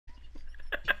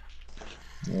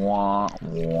Wah,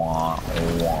 wah,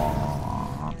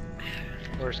 wah.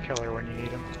 Where's Killer when you need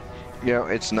him? You know,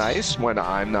 it's nice when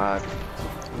I'm not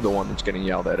the one that's getting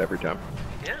yelled at every time.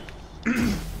 Yeah.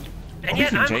 And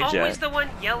yet I'm always the one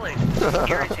yelling.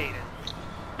 Irritated.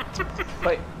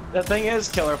 But the thing is,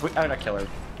 Killer, if we, not Killer,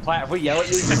 Plat, if we yell at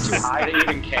you, you're too high to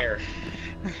even care.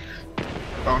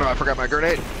 Oh no, I forgot my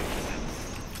grenade.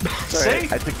 See?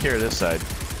 I took care of this side.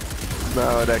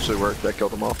 No, it actually worked. I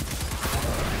killed them all.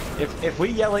 If we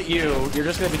yell at you, you're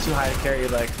just gonna be too high to carry.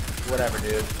 Like, whatever,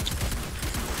 dude.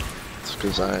 It's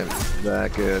because I'm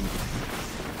that good.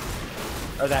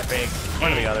 Or that big.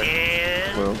 One or the other.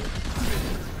 And... Well.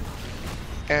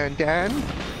 And then?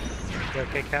 You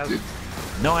okay, Kaz?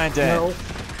 No, I'm dead. No.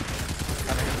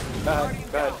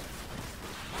 Go ahead.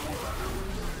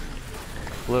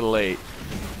 A little late.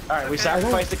 Alright, we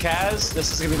sacrificed the Kaz.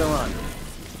 This is gonna be the run.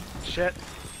 Shit.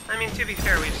 I mean, to be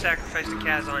fair, we've sacrificed a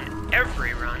Kaz on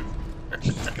every run.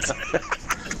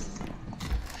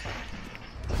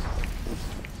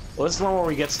 Well, this is the one where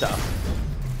we get stuff.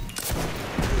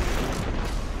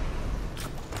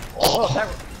 Oh,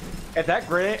 if that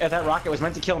rocket was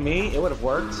meant to kill me, it would have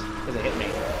worked because it hit me.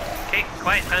 Okay,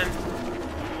 quiet time.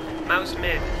 Mouse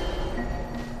mid.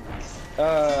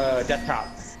 Death top.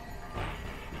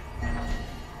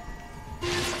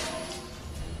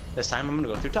 This time I'm gonna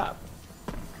go through top.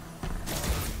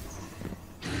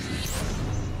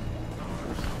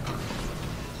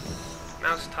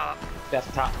 Mouse top.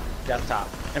 Death top. Death top.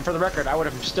 And for the record, I would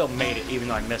have still made it even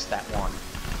though I missed that one.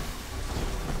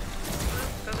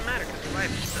 Doesn't matter because you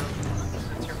wiped, so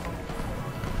that's your fault.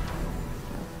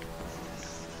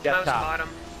 Death Mouse top. bottom.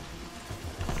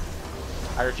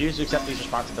 I refuse to accept these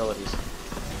responsibilities.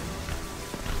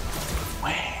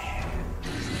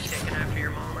 Taking after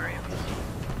your mom, are you?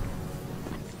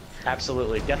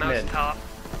 Absolutely. Death Mouse mid. top.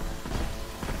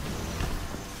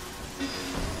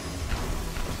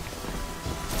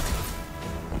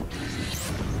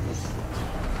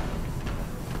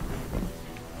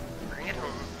 Bring it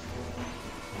home.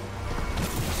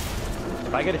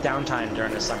 If I get a downtime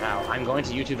during this somehow, I'm going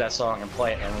to YouTube that song and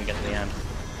play it when we get to the end.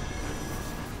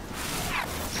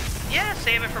 Yeah,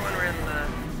 save it for when we're in the,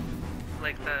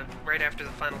 right after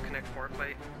the final Connect 4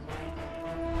 fight.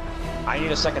 I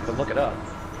need a second to look it up.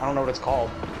 I don't know what it's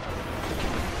called.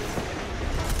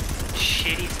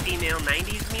 Shitty female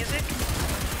 90s music?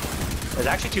 It's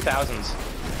actually 2000s.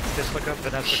 Just look up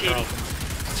Vanessa Shitty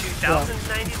Carlton. 2000s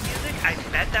 90s music? I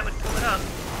bet that would pull it up.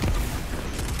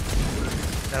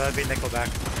 No, that'd be Nickelback.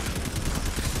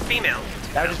 Female.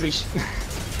 That would just be...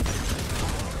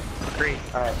 Agreed.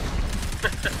 Alright.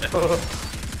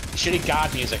 Shitty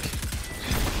God music.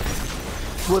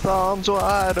 With arms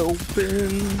wide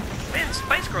open. Man,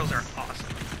 Spice Girls are awesome.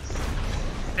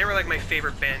 They were like my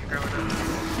favorite band growing up.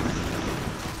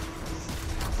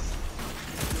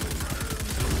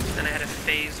 Then I had a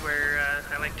phase where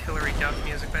I liked Hillary Duff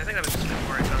music, but I think that was just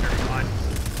before I found her hot.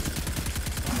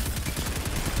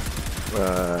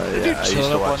 Yeah, I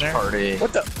used to watch Party.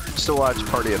 What the? Used to watch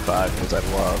Party at 5 because I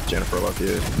love Jennifer Love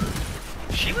You.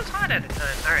 She was hot at the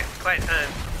time. Alright, quiet time.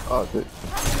 Oh, good.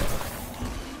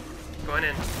 Going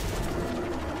in.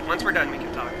 Once we're done, we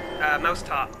can talk. Mouse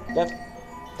top.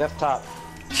 Death top.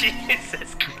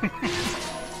 Jesus.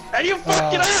 And you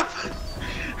fucked it up!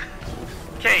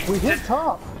 Okay, We hit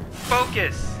top.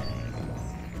 focus.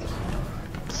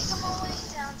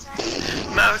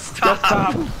 Mouse top. Death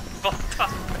top. Full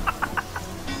top.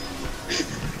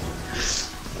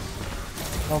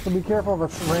 Also be careful of a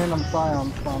random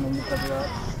scion spawning because of that.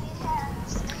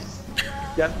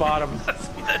 Death bottom. That's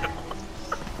middle.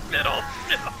 Middle.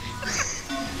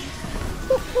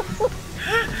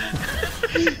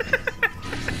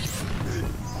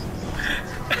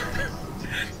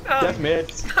 Death mid.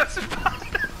 Mouse bottom.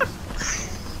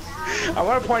 I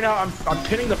want to point out I'm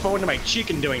pinning the phone to my cheek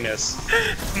and doing this.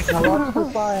 Now watch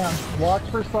for scion. Watch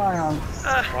for scion.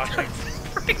 Watching.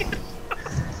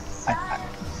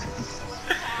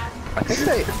 I think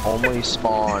they only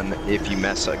spawn if you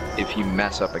mess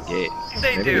up a gate.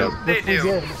 They Maybe do. that- They Which we do.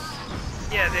 did.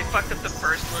 Yeah, they fucked up the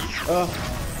first one.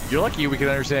 You're lucky we can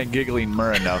understand giggling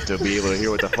Murr enough to be able to hear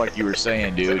what the fuck you were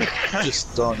saying, dude. Just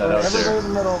throwing that out Everybody there. in the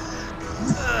middle.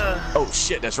 Oh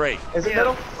shit, that's right. Is it Yeah.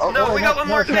 middle? No, we got one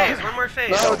more it's not. phase. One more phase.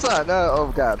 No, it's not. No,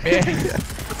 oh god. Man,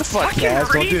 what the fuck, Fucking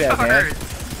Kaz? Don't do that, man.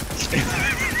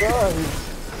 retards. God.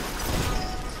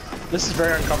 This is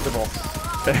very uncomfortable.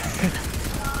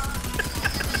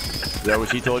 Is that what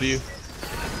she told you?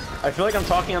 I feel like I'm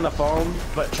talking on the phone,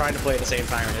 but trying to play at the same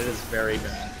time, and it is very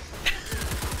bad.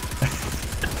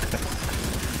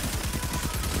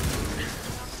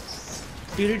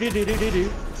 Do do do do do do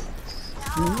do.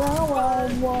 Now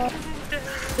I want.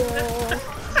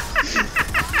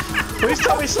 Please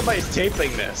tell me somebody's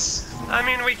taping this. I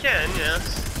mean, we can, yeah.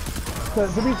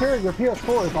 Because to be fair, your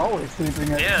PS4 is always taping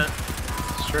it. Yeah.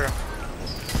 It's true.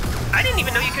 I didn't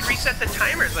even know you could reset the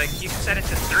timers. Like, you can set it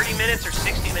to 30 minutes or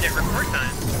 60-minute record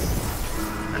time.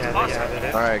 That's Yeah, awesome. yeah, that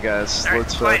is. Alright, guys, All right,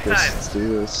 let's quiet focus. time. Let's do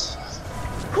this.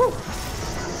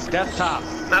 Desktop.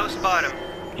 Mouse bottom.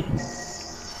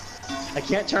 I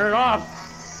can't turn it off.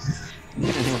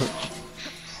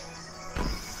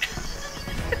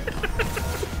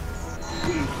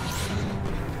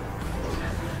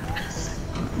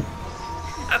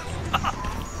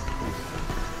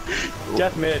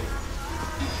 Death mid.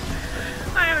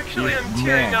 I actually am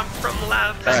tearing up from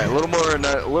laughing. Alright,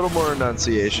 a little more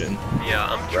enunciation. Yeah,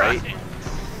 I'm Right.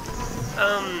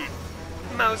 trying.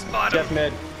 Mouse bottom. Death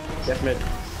mid. Death mid.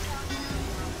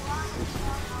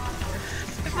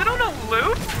 Is it on a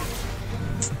loop?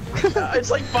 It's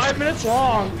like 5 minutes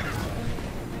long.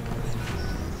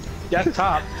 Death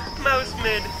top. Mouse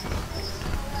mid.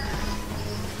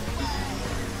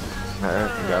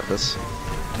 Alright, we got this.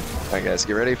 Alright, guys,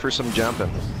 get ready for some jumping.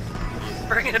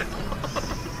 Bring it on.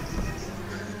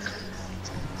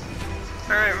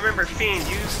 Alright, remember, Fiend,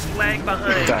 you slag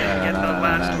behind and get the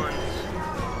last one.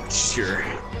 Sure.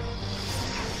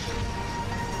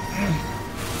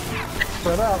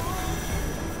 Spread out.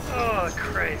 Oh,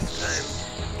 Christ.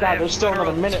 God, I have there's still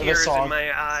another literal minute of this tears song. in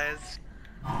my eyes.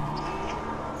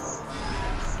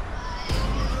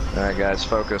 Alright, guys,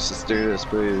 focus. Let's do this,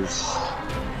 please.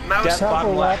 Mouse, Death bottom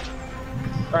Careful, left.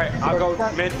 Alright, I'll go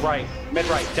mid right. Mid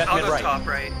right. Death I'll mid go right. top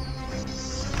right.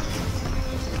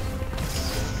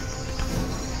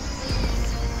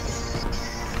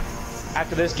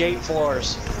 After this, gate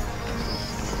floors.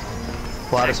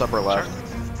 Plot upper left.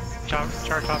 Char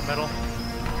top middle.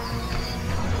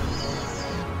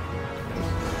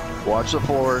 Watch the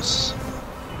floors.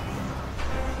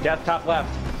 Death top left.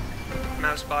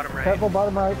 Mouse bottom right. Careful,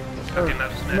 bottom right. Okay,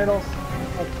 mouse mid. Middle.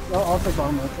 I'll take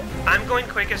bottom right. I'm going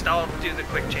quickest, I'll do the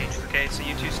quick change, okay? So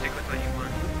you two stick with what you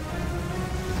want.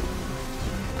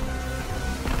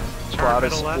 Char Plot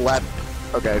middle left.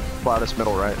 left. Okay, plot is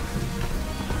middle right.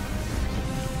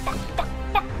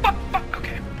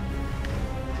 Okay.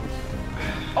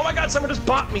 Oh my god, someone just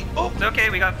bought me. Oh! It's okay,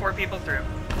 we got 4 people through.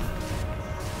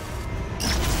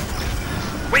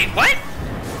 Wait, what?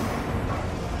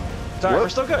 Sorry, Whoop. we're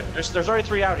still good. There's already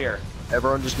 3 out here.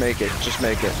 Everyone just make it. Just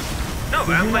make it. No,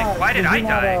 but I'm like, why did I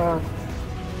die?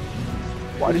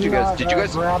 Why did you guys... Did you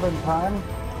guys... grab in time?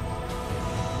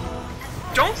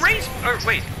 Don't raise... Or,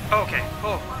 wait. Oh, okay.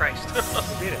 Oh, Christ.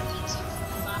 Beat it.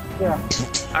 Yeah.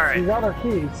 Alright. You got our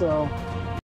key, so